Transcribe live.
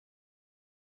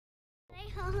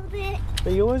hold it.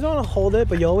 But you always want to hold it,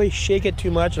 but you always shake it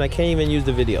too much and I can't even use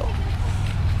the video.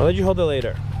 I'll let you hold it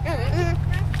later.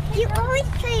 You always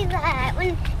say that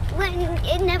when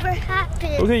it never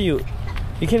happens. Look at you.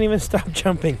 You can't even stop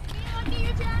jumping.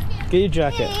 Get your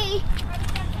jacket. Hey.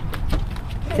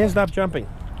 You can't stop jumping.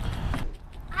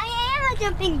 I am a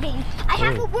jumping bean. I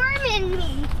have a worm in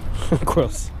me.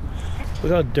 Gross.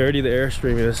 Look how dirty the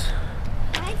Airstream is.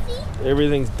 I see.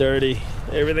 Everything's dirty.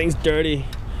 Everything's dirty.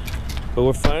 But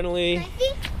we're finally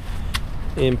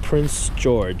in Prince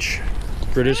George,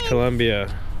 British Columbia.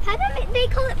 How come they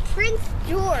call it Prince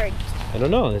George? I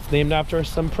don't know. It's named after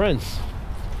some prince.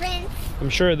 Prince. I'm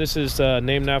sure this is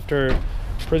named after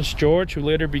Prince George, who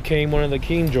later became one of the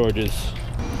King Georges.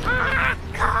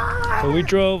 So we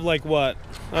drove like what?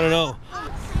 I don't know.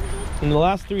 In the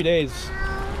last 3 days,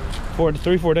 4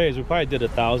 days, we probably did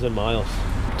 1,000 miles.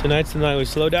 Tonight's the night we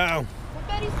slow down.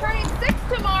 Betty's turning 6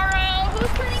 tomorrow. Who's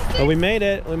turning 6? But we made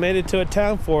it. We made it to a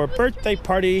town for a birthday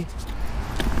party.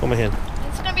 Hold my hand.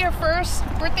 It's gonna be our first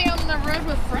birthday on the road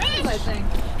with friends, I think.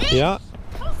 Yeah.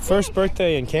 First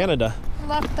birthday in Canada.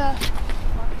 Left the...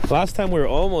 Last time we were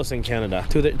almost in Canada,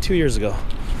 2 years ago.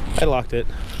 I locked it.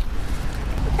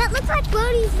 That looks like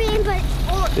Bodie's van, but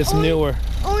It's newer.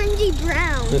 Orangey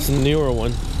brown. It's a newer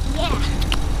one. Yeah.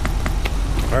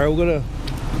 All right, we're gonna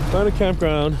find a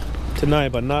campground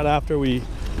tonight, but not after we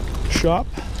shop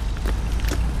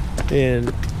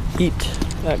and eat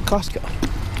at Costco.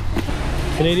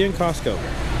 Canadian Costco.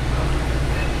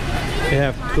 They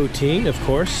have poutine, of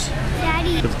course.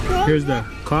 Daddy. Here's the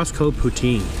Costco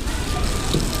poutine.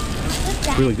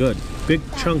 Really good. Big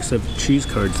chunks of cheese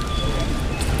curds.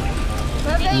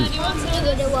 Do you want to see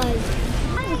what it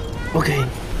was? Okay.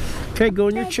 Okay, go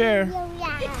in your chair.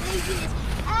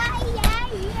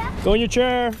 Go in your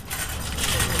chair.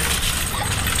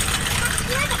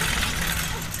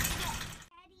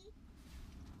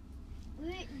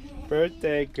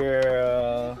 Birthday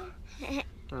girl.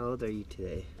 How old are you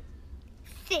today?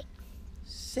 6.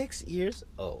 6 years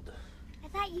old. I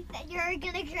thought you said you were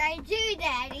gonna cry too,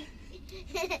 Daddy.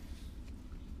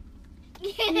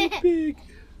 Big.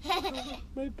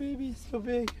 My baby's so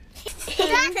big. That's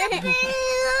a big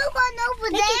one over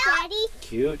there. Daddy.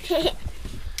 Cute.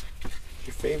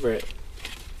 Your favorite?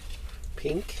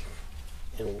 Pink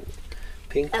and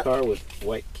pink car with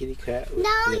white kitty cat. With No,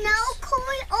 lips. no, can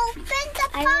we open the box?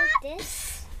 I wrote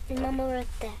this, and Mama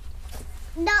wrote that.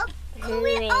 No, can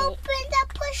we open the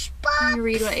push box? Can you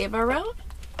read what Ava wrote?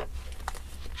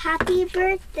 Happy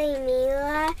birthday,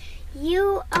 Mila.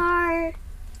 You are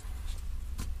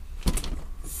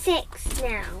 6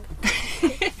 now.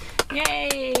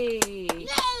 Yay!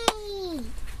 Yay!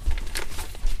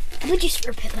 Would you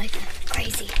slurp it like that?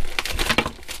 Crazy.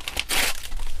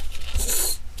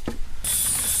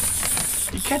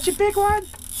 You catch a big one?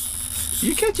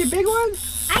 You catch a big one?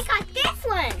 I got this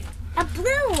one. A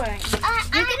blue one.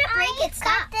 You're gonna break it.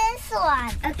 Stop. This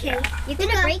one. Okay. You're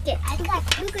gonna break it.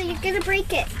 Luca, you're gonna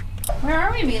break it. Where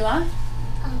are we, Mila?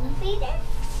 Elevator.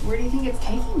 Where do you think it's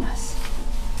taking us?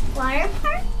 Water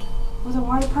park. Well, the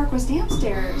water park was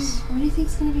downstairs. What do you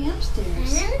think's gonna be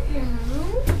upstairs? I don't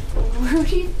know. Where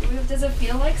do you? Does it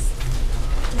feel like?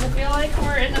 Does it feel like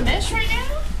we're in the Mish right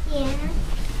now? Yeah.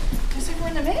 Does it we're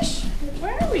in the Mish?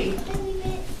 Where are we?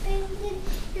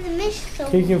 In the Mish.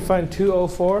 You can find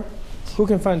 204. Who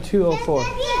can find 204?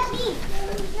 205,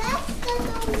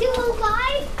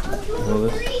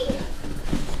 203,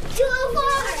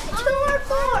 204.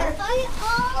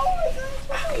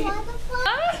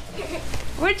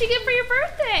 What'd you get for your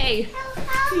birthday?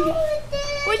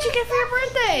 What'd you get for your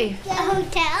birthday? A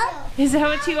hotel. Is that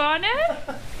what you wanted?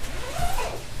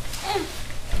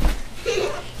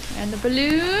 And the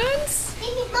balloons.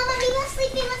 Mama, Mila's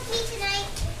sleeping with me tonight.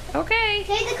 Okay.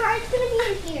 Okay, the car's gonna be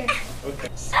in here. Okay.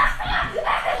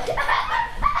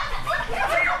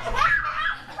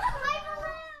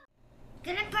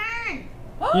 Gonna burn.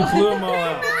 You blew them all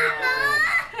out.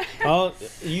 Oh,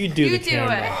 you do You the do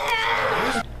camera. it.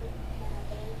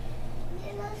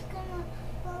 Mila's gonna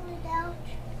blow it out.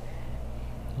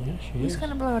 Yeah, she Who's is.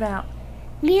 gonna blow it out?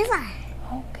 Mila.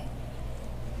 Okay.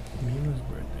 Mila's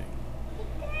birthday.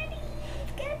 Daddy,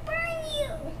 it's gonna burn you.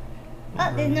 Oh,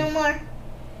 there's no more.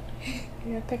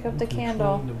 You're gonna pick up the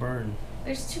candle. The burn.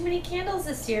 There's too many candles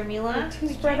this year, Mila. Too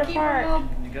spread apart.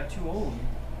 You got too old.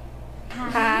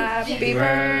 Happy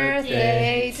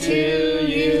birthday to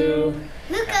you.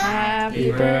 Luca.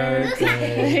 Happy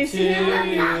birthday to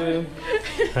you.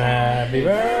 Happy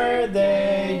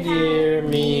birthday, dear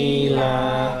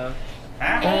Mila.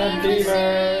 Happy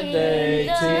birthday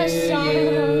to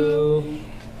you.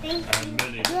 Thank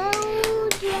you. Blow,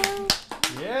 blow.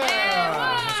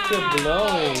 Yeah, let's keep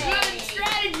blowing. Good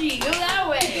strategy. Go that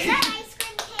way. Is that ice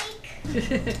cream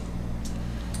cake?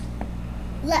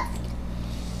 Left.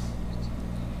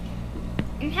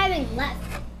 I'm having left.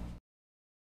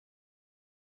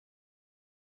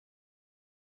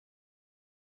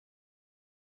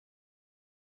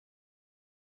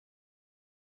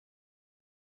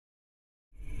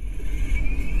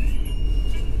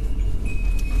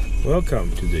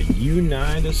 Welcome to the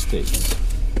United States.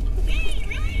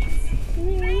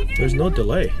 There's no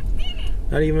delay.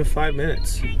 Not even 5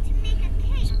 minutes.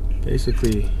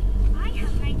 Basically,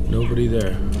 nobody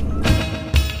there.